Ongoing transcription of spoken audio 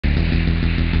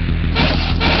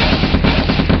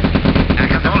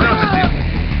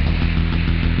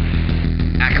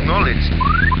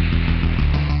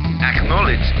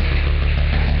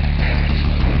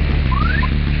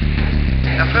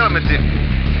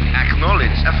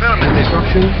Acknowledge. Affirmative.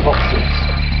 Construction options.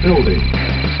 Building.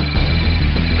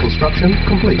 Construction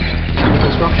complete.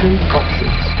 Construction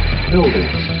options. Building.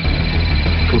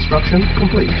 Construction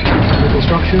complete.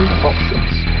 Construction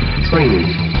options. Training.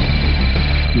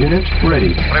 Unit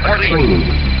ready. Reporting. Training.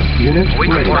 Unit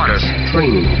Waiting ready. orders.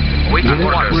 Training. Waiting Unit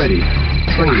orders. ready.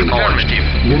 Training. Affirmative.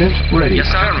 Unit ready. Yes,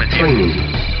 affirmative. Training.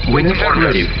 Waiting Unit orders.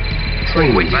 ready.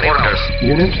 Training. Waiting orders.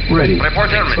 Unit ready.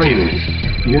 Reporting. Training.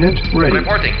 Unit ready.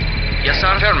 Reporting. Yes,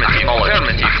 sir. Affirmative.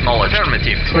 Affirmative.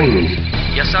 Affirmative. Training.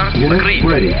 Yes, sir. Unit Agreed.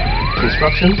 ready.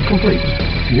 Construction complete.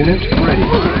 Unit ready.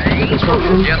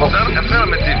 Construction Yes, sir. options.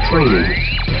 Affirmative. Training.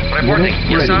 Reporting. Unit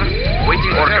Yes, sir. ready.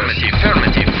 Waiting orders.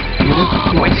 Affirmative. Unit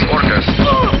Waiting lost. orders.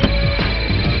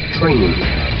 Training.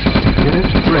 Unit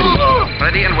ready.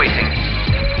 Ready and waiting.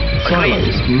 Silos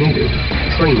Agreed. needed.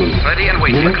 Training. Ready and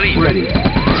waiting. Unit Agreed. ready.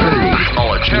 Training.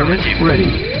 Acknowledge. Unit Affirmative. ready.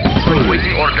 Training.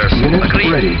 Waiting orders. Unit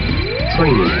Agreed. ready.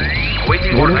 Training.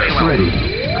 Waiting Unit orders. Very well. ready.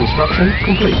 Construction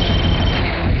complete.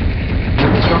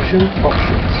 Construction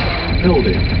options.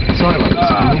 Building. Silos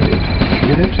needed.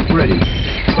 Unit ready.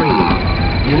 Training.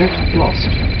 Unit lost.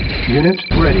 Unit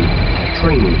ready.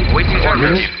 Training. Waiting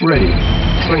orders. Unit ready.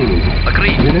 Training.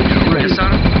 Agreed. Unit ready. Yes, sir.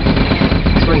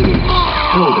 Training.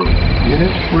 Building.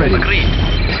 Unit ready. Agreed.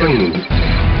 Training.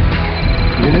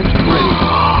 Unit ready.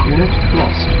 Unit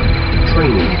lost.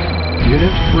 Training.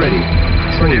 Unit ready.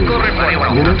 Training. Vehicle ready. Very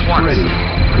well. Unit At once. ready.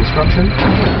 Construction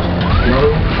complete. Low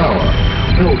power.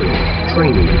 Building.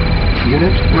 Training.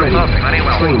 Unit ready. Perfect. Very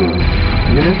well. Training.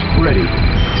 Unit ready.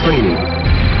 Training.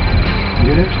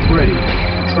 Unit ready.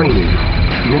 Training.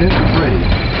 Unit ready.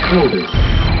 Building.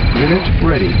 Unit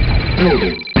ready.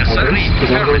 Building. Yes, sir. Base Agreed.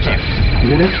 is under Affirmative. attack.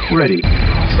 Unit ready.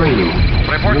 Training.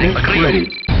 Reporting. Unit Agreed. ready.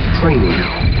 Training.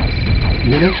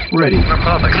 Unit ready.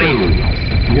 Perfect. Training.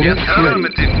 Unit Yes, ready.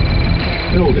 affirmative.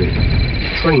 Building.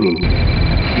 Training.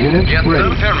 Unit Yes, sir.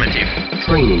 ready. Affirmative.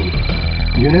 Training.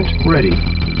 Unit ready.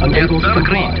 Unable Yes, sir. to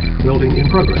comply. Agreed. Building in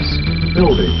progress.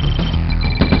 Building.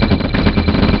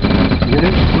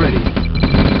 Unit ready.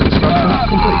 Construction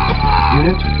complete.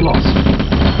 Unit lost.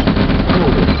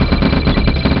 Building.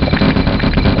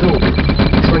 Building.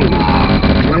 Training.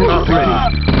 Unit ready.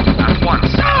 At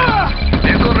once.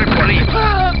 Vehicle reporting.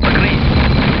 Agreed.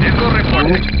 Vehicle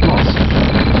reporting. Unit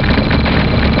lost.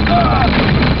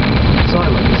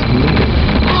 Silos needed.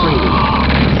 Training.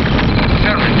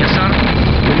 Affirmative. Yes, sir.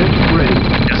 Unit ready.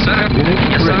 Yes, sir. Unit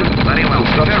Yes, sir. ready. Very well.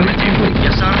 Construction Affirmative. complete.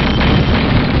 Yes, sir.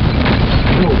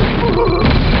 Building.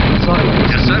 Silos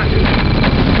Yes, sir. needed.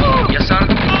 Yes, sir.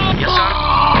 Yes, sir.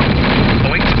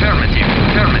 Going to affirmative.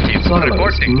 Affirmative. Silos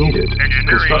Reporting. needed. Engineering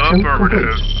Construction affirmative.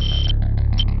 complete.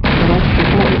 Cannot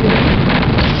deploy.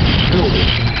 Building.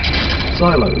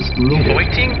 Silos needed.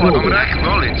 Waiting for Building. number.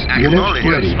 Acknowledge. Unit Acknowledge.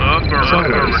 ready. Silos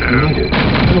Affirmative. needed.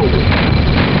 Building.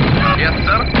 Yes,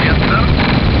 sir. Yes, sir.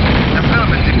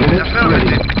 Affirmative. Unit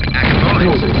Affirmative. Acknowledge.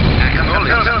 Building.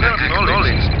 Acknowledge.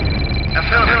 Acknowledge.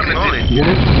 Affirmative.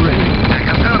 Unit ready.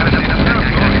 Affirmative.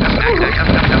 Affirmative.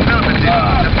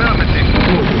 Affirmative.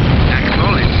 Building.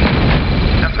 Acknowledge.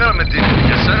 Affirmative.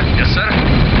 Yes, sir. Yes, sir.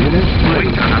 Unit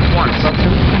ready. Wait, at once.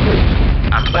 Construction complete.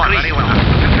 At once. Very well.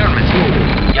 Affirmative.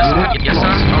 Building. Yes, sir. Unit Yes, sir.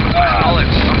 lost.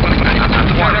 Acknowledge. At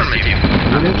once. Affirmative.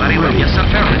 Unit Very well. ready. Yes,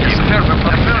 affirmative. Yes,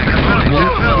 affirmative. Affirmative.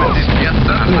 Yes,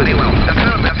 sir. Very well.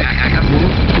 Affirmative.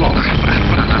 Unit lost.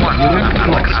 At once. Unit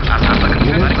lost.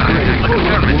 Unit ready.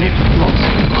 Affirmative. Unit lost.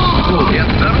 Building. Yes,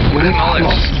 sir. Unit Acknowledge.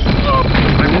 lost.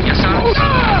 Unit Yes, sir. lost.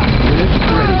 Unit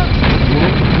ready.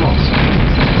 Unit lost.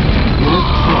 Unit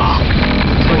lost.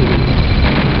 Training.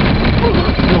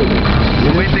 Building.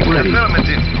 Unit Waiting. ready.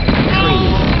 Affirmative.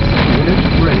 Training. Unit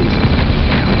ready.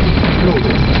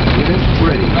 Building. Unit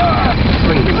ready.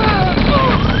 Training.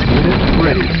 Unit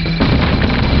ready.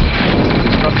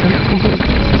 Construction complete.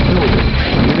 Building.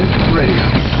 Unit ready.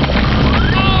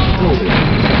 Building.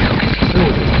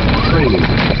 Building. Training.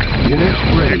 Unit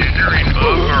ready. Engineering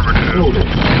affirmative. Building.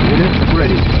 Unit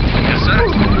ready. Yes, sir.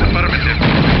 Affirmative.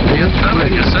 Yes, Unit sir.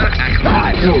 ready. Yes, sir.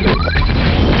 Acknowledge. Building.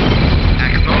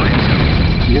 Acknowledge.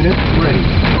 Unit ready.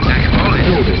 Acknowledge.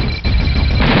 Building.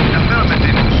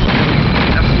 Affirmative.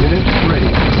 Unit ready.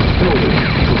 Building.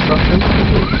 Construction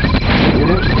complete.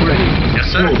 Unit ready. Yes,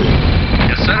 sir. Building.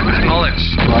 Yes, sir. Acknowledge.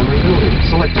 Primary building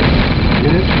selected.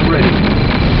 Unit ready.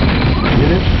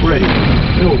 Unit ready.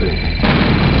 Building.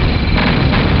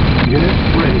 Unit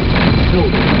ready.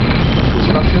 Building.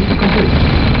 Construction complete.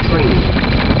 Training.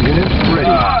 Unit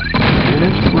ready.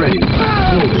 Unit ready.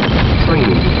 Building.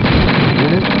 Training.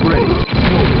 Unit ready.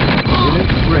 Building. Unit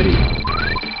ready.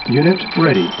 Unit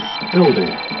ready.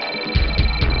 Building.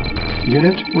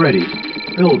 Unit ready.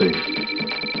 Building.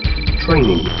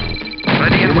 Training.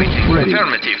 Ready and Unit waiting. ready.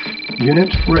 Affirmative.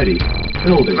 Unit ready.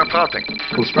 Building. Reporting.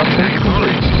 Construction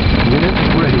complete. Acknowledged. Unit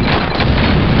ready.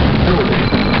 Building.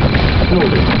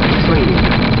 Building. Training.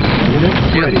 Unit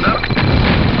Yes, ready. sir.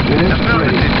 Unit ready.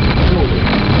 Affirmative. Building.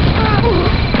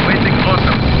 Waiting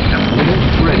order. Unit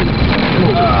ready.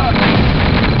 Building.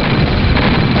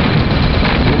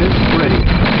 Unit ready.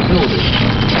 Building.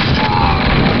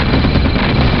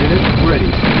 Unit ready.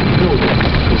 Building.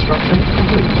 Construction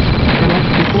complete. Cannot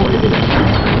deploy unit.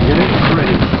 Unit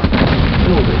ready.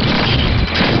 Building.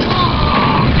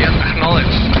 Yes,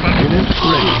 acknowledged. Unit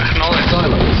ready. Acknowledged.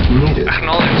 Silos needed.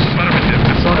 Acknowledged. Affirmative.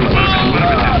 Silos Affirmative.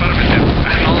 needed. Affirmative.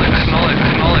 Acknowledge. Acknowledge.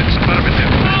 Acknowledge. Affirmative.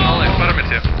 Acknowledge.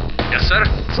 Affirmative. Yes, sir.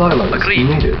 Silos Agreed.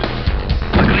 needed.